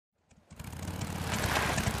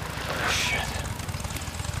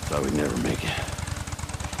Thought we'd never make it.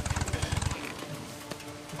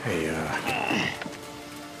 Hey,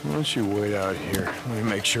 why don't you wait out here? Let me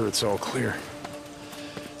make sure it's all clear.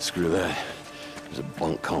 Screw that. There's a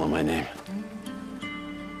bunk calling my name.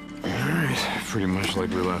 Alright, pretty much like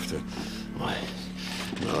we left it. What?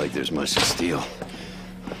 Not like there's much to steal.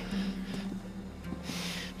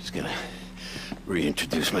 Just gonna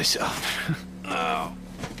reintroduce myself. Oh.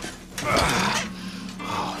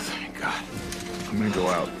 Oh, thank God. I'm gonna go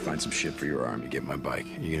out, find some shit for your arm to get my bike.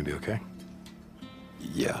 You gonna be okay?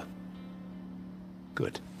 Yeah.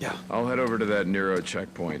 Good. Yeah. I'll head over to that Nero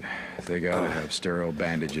checkpoint. They gotta have sterile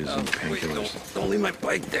bandages and Wait, painkillers. don't leave my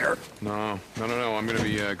bike there. No. I'm gonna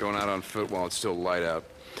be going out on foot while it's still light out.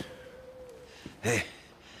 Hey,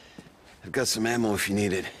 I've got some ammo if you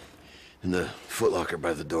need it. In the footlocker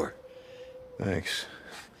by the door. Thanks.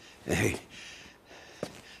 Hey,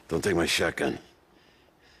 don't take my shotgun.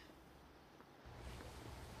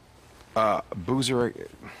 Boozer...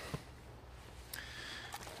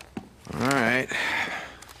 All right.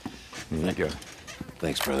 Here you go.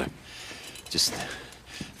 Thanks, brother. Just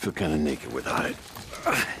feel kind of naked without it.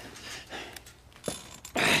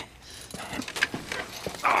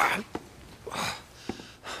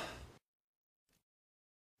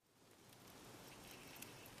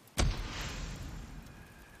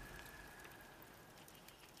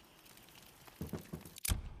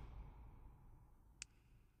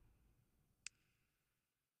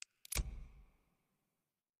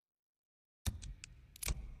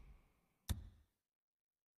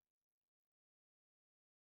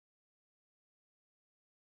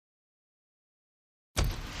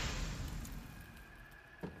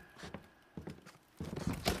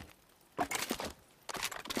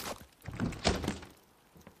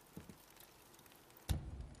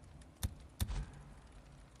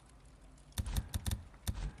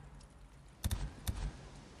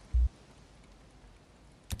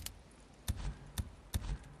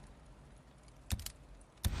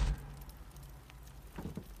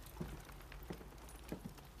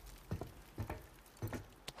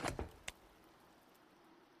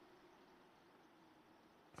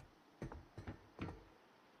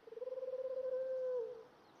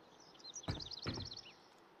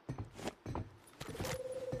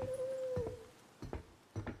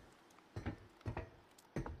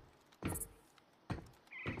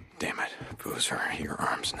 Damn it, Boozer, your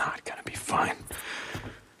arm's not gonna be fine.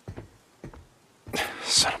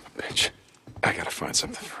 Son of a bitch. I gotta find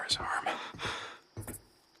something for his arm.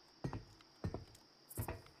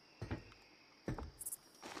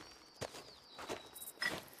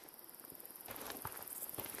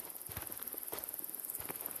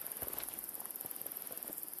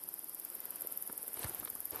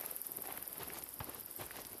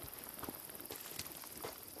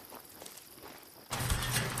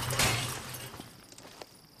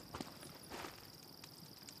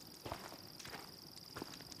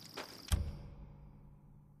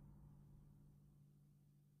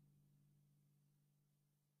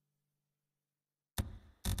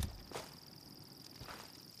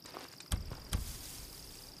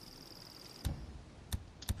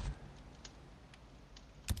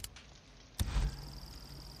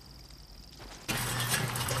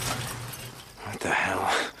 What the hell?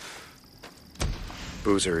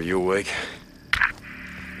 Boozer, are you awake?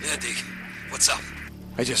 Yeah, Deacon. What's up?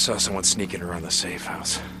 I just saw someone sneaking around the safe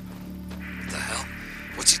house. What the hell?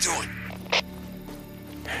 What's he doing?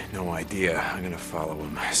 No idea. I'm gonna follow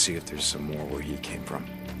him, see if there's some more where he came from.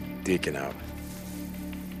 Deacon out.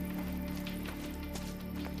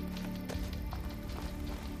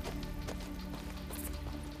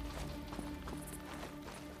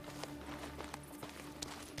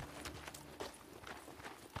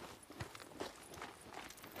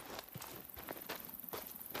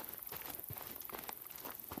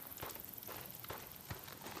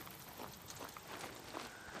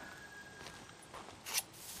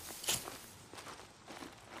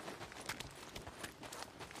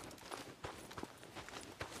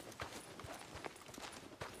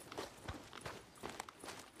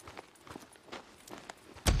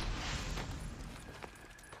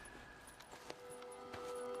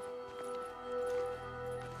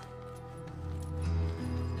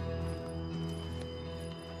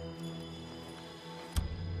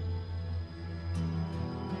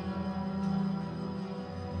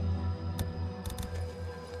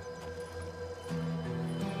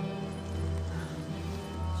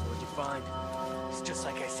 It's just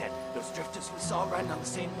like I said, those drifters we saw riding on the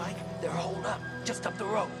same bike, they're holed up, just up the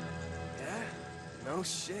road. Yeah? No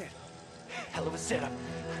shit. Hell of a setup.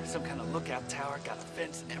 Some kind of lookout tower, got a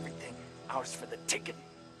fence and everything. Ours for the ticket.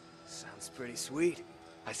 Sounds pretty sweet.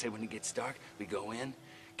 I say when it gets dark, we go in,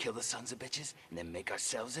 kill the sons of bitches, and then make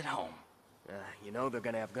ourselves at home. You know they're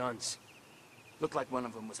gonna have guns. Looked like one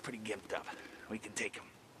of them was pretty gimped up. We can take him.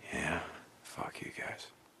 Yeah, fuck you guys.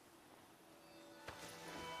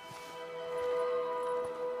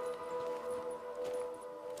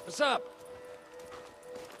 What's up?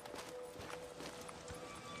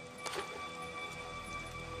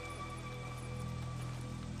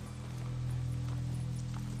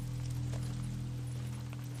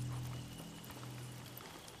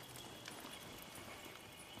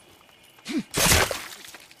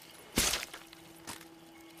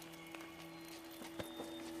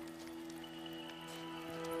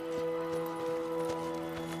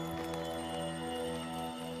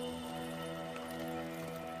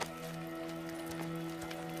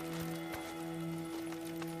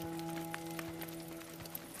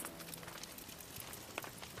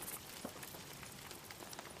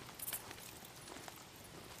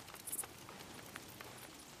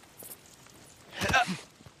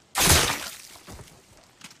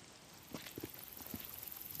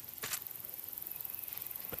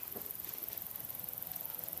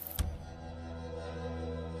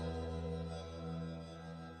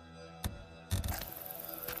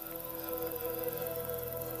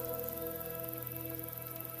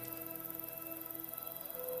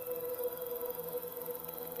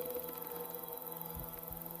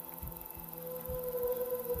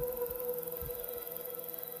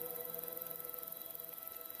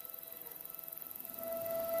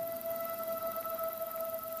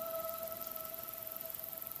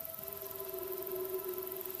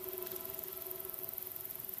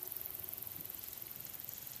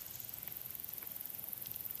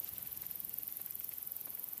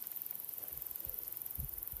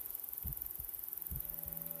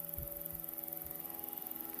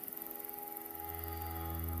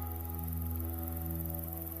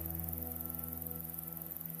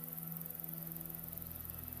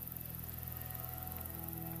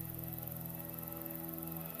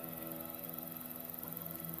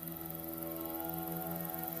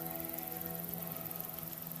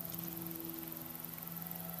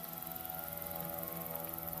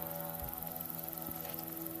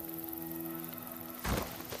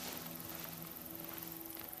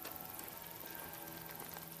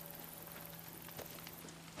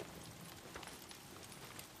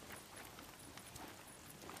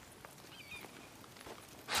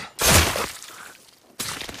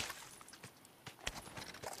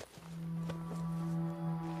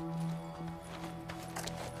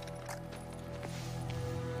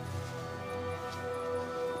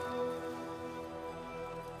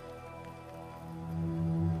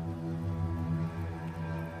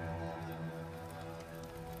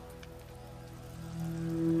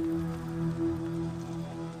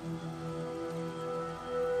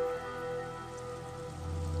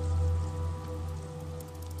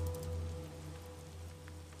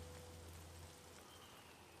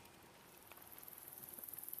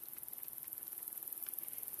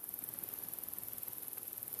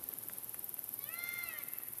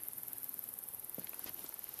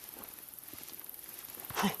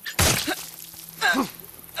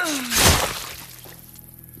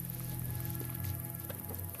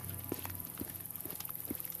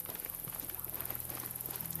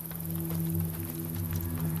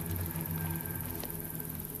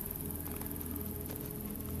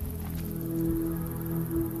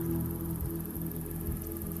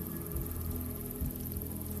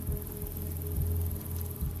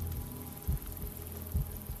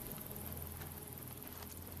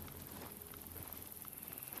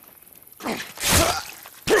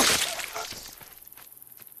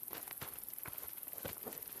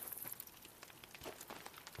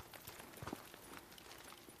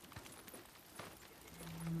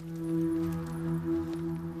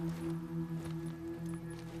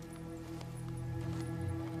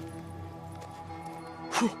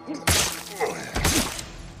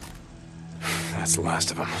 That's the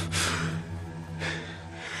last of them.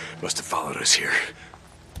 Must have followed us here.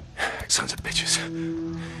 Sons of bitches.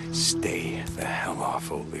 Stay the hell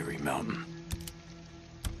off O'Leary Mountain.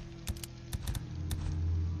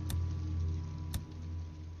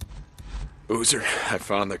 Boozer, I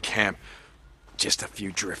found their camp. Just a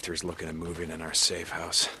few drifters looking to move in our safe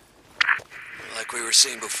house. Like we were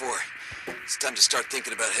saying before, it's time to start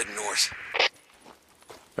thinking about heading north.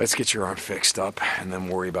 Let's get your arm fixed up, and then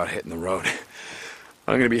worry about hitting the road.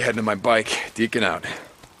 I'm gonna be heading to my bike. Deacon out.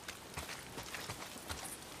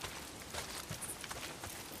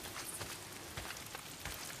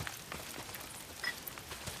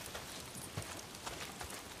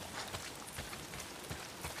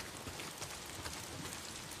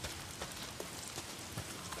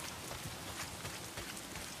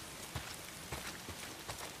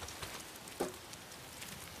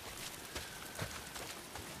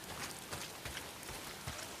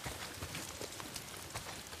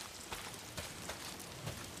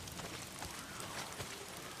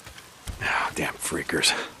 Damn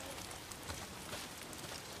freakers.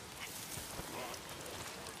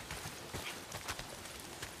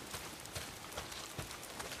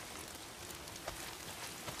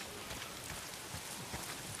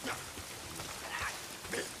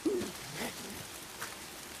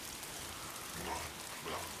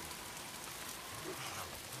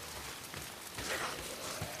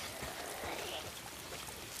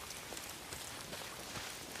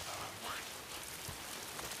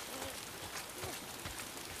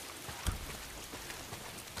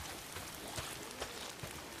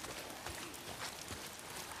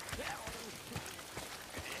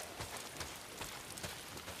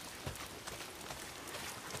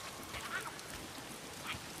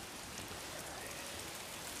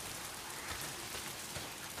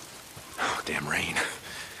 Damn rain.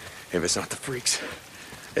 If it's not the freaks,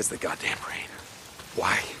 it's the goddamn rain.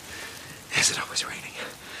 Why is it always raining?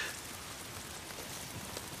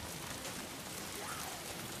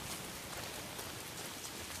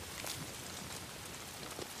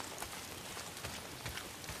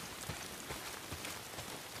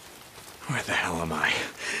 Where the hell am I?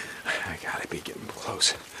 I gotta be getting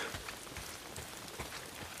close.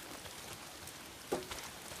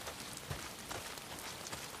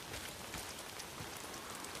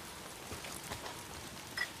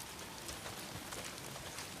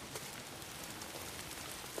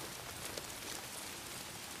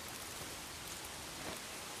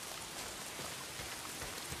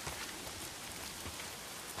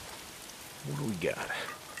 What do we got?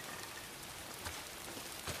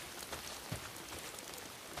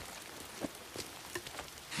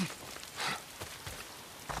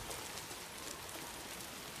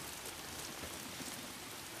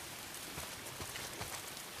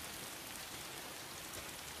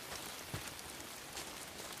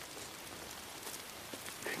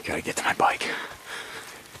 Gotta get to my bike.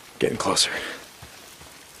 Getting closer.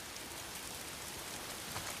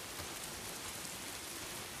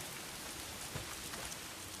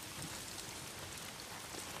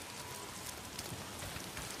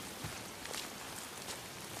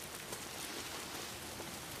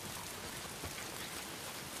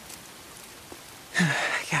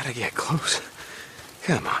 Gotta get close.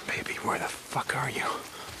 Come on, baby. Where the fuck are you?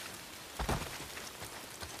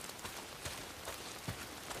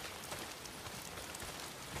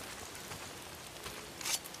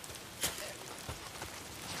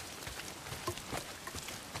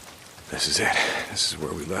 This is it. This is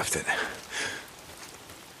where we left it.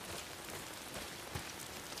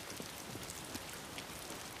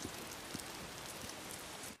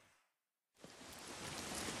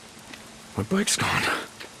 My bike's gone.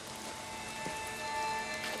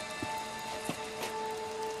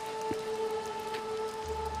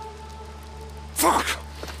 Fuck!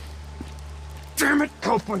 Damn it,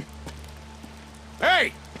 Copeland!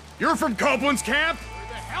 Hey! You're from Copeland's camp? Where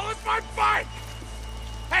the hell is my bike?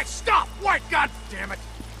 Hey, stop! Wait, god damn it!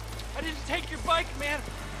 I didn't take your bike, man.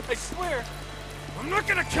 I swear. I'm not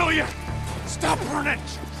gonna kill you! Stop running!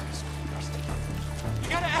 You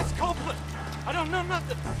gotta ask Copeland. I don't know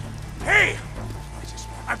nothing. Hey! I just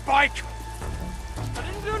want my bike! I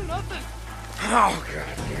didn't do nothing. Oh,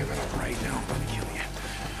 god damn it. All right, now I'm gonna kill you.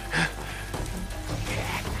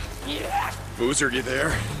 Yeah. Boozer, you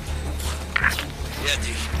there? Yeah,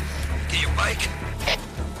 D. Get your bike?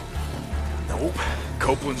 Nope.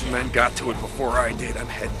 Copeland's men got to it before I did. I'm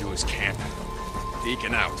heading to his camp.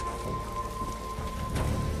 Deacon out.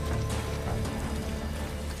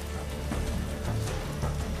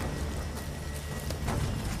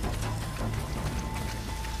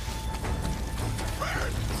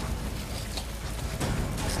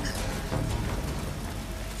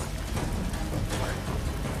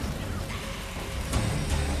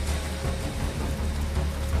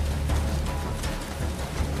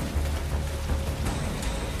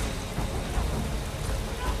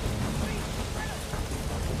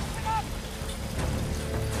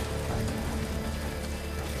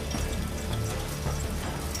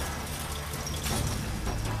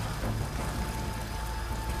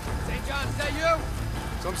 Is that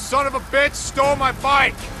you? Some son of a bitch stole my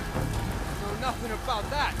bike! Know nothing about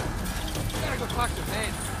that. You gotta go talk to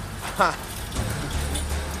Vane.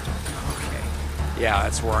 Okay. Yeah,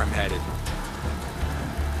 that's where I'm headed.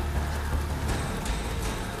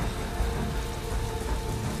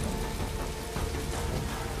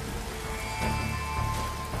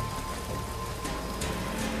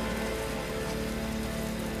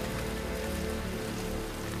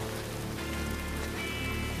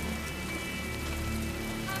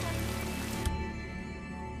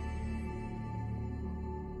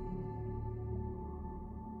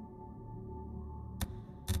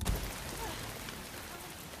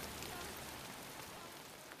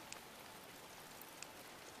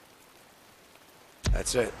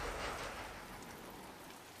 That's it.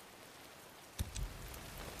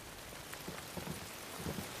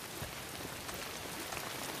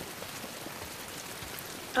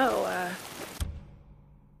 Oh,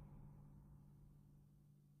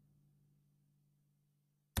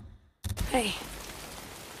 Hey.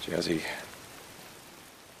 Jazzy.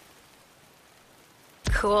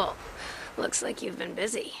 Cool. Looks like you've been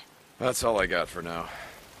busy. That's all I got for now.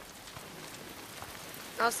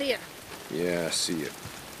 I'll see you. Yeah, see you.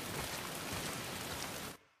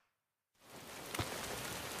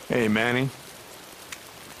 Hey, Manny.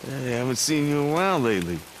 Hey, I haven't seen you around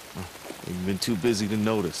lately. You've been too busy to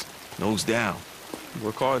notice. Nose down. You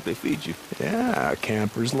work hard, they feed you. Yeah,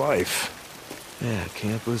 camper's life. Yeah,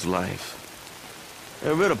 camper's life.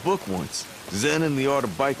 I read a book once, Zen and the Art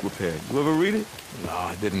of Bike Repair. You ever read it? No,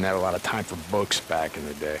 I didn't have a lot of time for books back in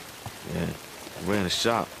the day. Yeah, I ran a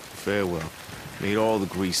shop, Farewell. Made all the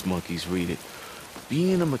grease monkeys read it.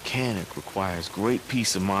 Being a mechanic requires great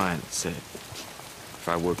peace of mind, it said.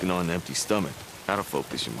 Try working on an empty stomach. That'll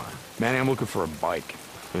focus your mind. Manny, I'm looking for a bike.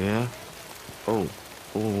 Yeah? Oh.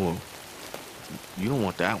 You don't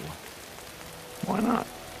want that one. Why not?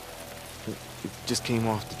 It just came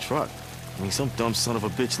off the truck. I mean, some dumb son of a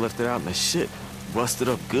bitch left it out in the shit. Rusted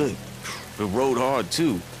up good. It rode hard,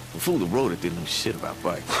 too. The fool that rode it didn't know shit about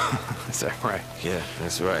bikes. Is that right? Yeah,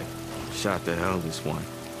 that's right. Shot the hell of this one.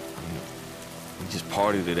 I mean, we just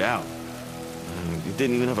partied it out. I mean, it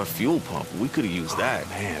didn't even have a fuel pump. We could have used that.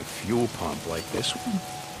 Man, fuel pump like this one?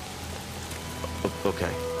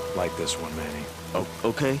 Okay. Like this one, Manny. Oh,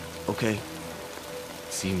 okay.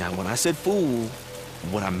 See, now when I said fool,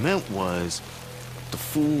 what I meant was the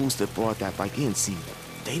fools that brought that bike in, see,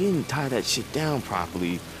 they didn't tie that shit down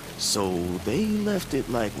properly, so they left it,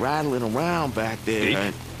 like, rattling around back there. Deke,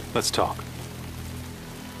 and... let's talk.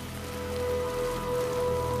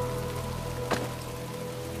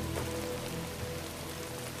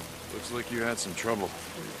 Looks like you had some trouble.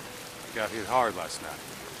 We got hit hard last night.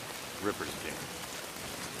 Rippers again.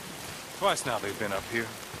 Twice now they've been up here.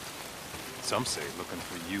 Some say looking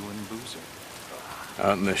for you and Boozer.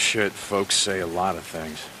 Out in the shit, folks say a lot of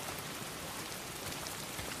things.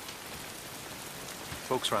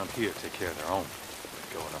 Folks around here take care of their own.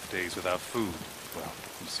 Go enough days without food. Well,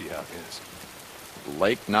 you see how it is.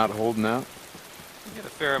 Lake not holding out? We get a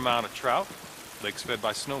fair amount of trout. Lake's fed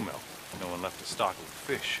by snowmelt. No one left to stock it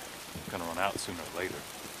with fish. Gonna run out sooner or later.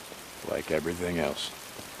 Like everything else.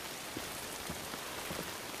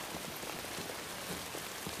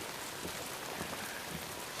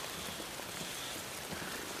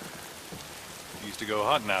 Used to go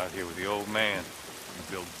hunting out here with the old man.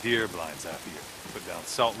 We build deer blinds out here. Put down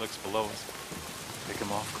salt licks below us. Pick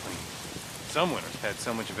them off clean. Some winters had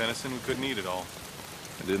so much venison we couldn't eat it all.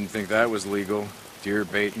 I didn't think that was legal. Deer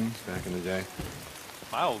baiting back in the day.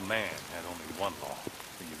 My old man had only one law.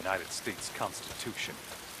 The United States Constitution.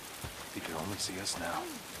 If he could only see us now.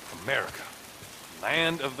 America.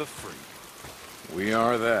 Land of the free. We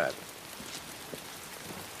are that.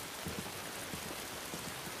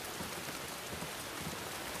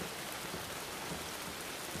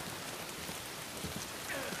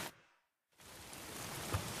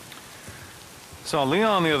 Saw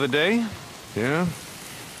Leon the other day. Yeah?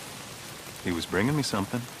 He was bringing me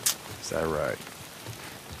something. Is that right?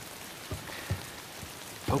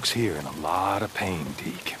 Folks here in a lot of pain,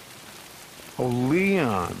 Deke. Oh,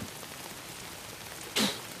 Leon.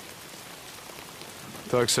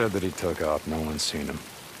 Doug said that he took off. No one's seen him.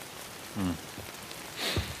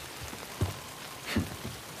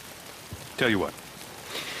 Tell you what.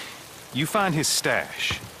 You find his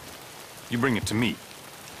stash. You bring it to me.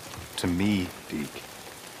 To me, Deke.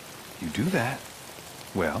 You do that,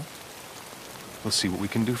 well, we'll see what we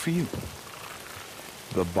can do for you.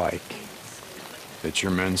 The bike that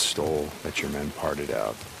your men stole, that your men parted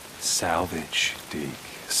out. Salvage, Deke.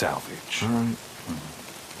 Salvage. All right.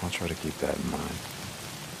 I'll try to keep that in mind.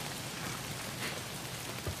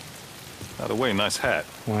 By the way, nice hat.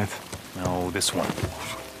 What? No, this one.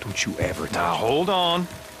 Don't you ever touch Now, it. hold on.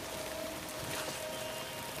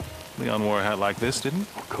 Leon wore a hat like this, didn't he?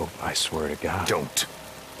 Oh, Cope, I swear to God. Don't.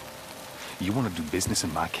 You want to do business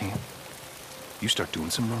in my camp? You start doing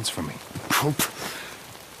some runs for me. Cope.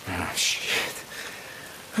 Oh, shit.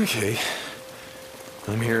 Okay.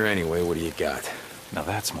 I'm here anyway. What do you got? Now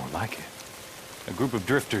that's more like it. A group of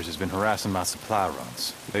drifters has been harassing my supply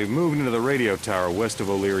runs. They've moved into the radio tower west of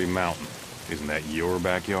O'Leary Mountain. Isn't that your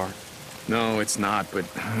backyard? No, it's not, but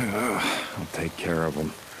I'll take care of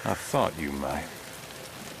them. I thought you might.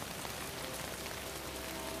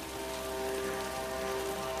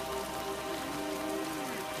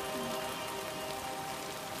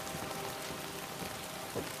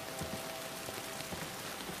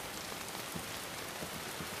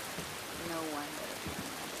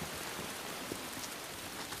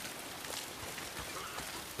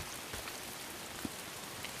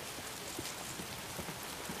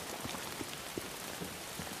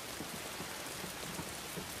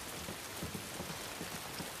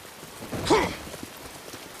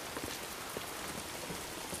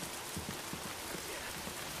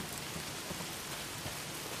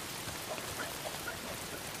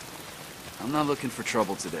 I'm not looking for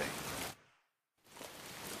trouble today.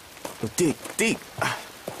 Deke,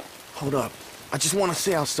 hold up. I just want to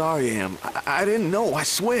say how sorry I am. I didn't know, I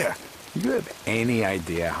swear. You have any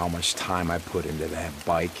idea how much time I put into that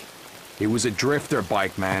bike? It was a drifter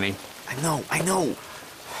bike, Manny. I know.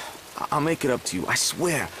 I'll make it up to you, I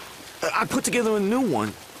swear. I put together a new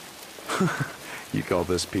one. You call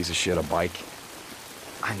this piece of shit a bike?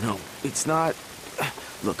 I know. It's not...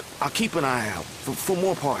 Look, I'll keep an eye out for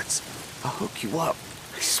more parts. I'll hook you up.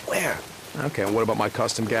 I swear. Okay, and what about my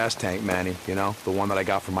custom gas tank, Manny? You know, the one that I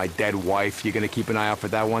got from my dead wife. You gonna keep an eye out for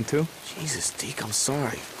that one, too? Jesus, Deke, I'm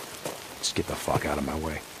sorry. Just get the fuck out of my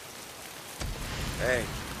way. Hey.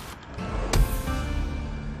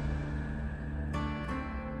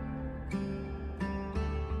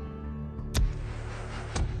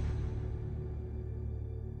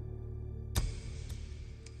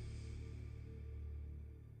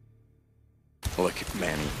 Look,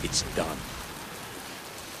 Manny, it's done.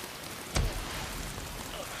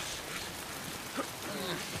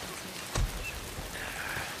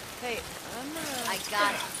 Hey, I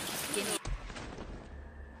got it. Give me...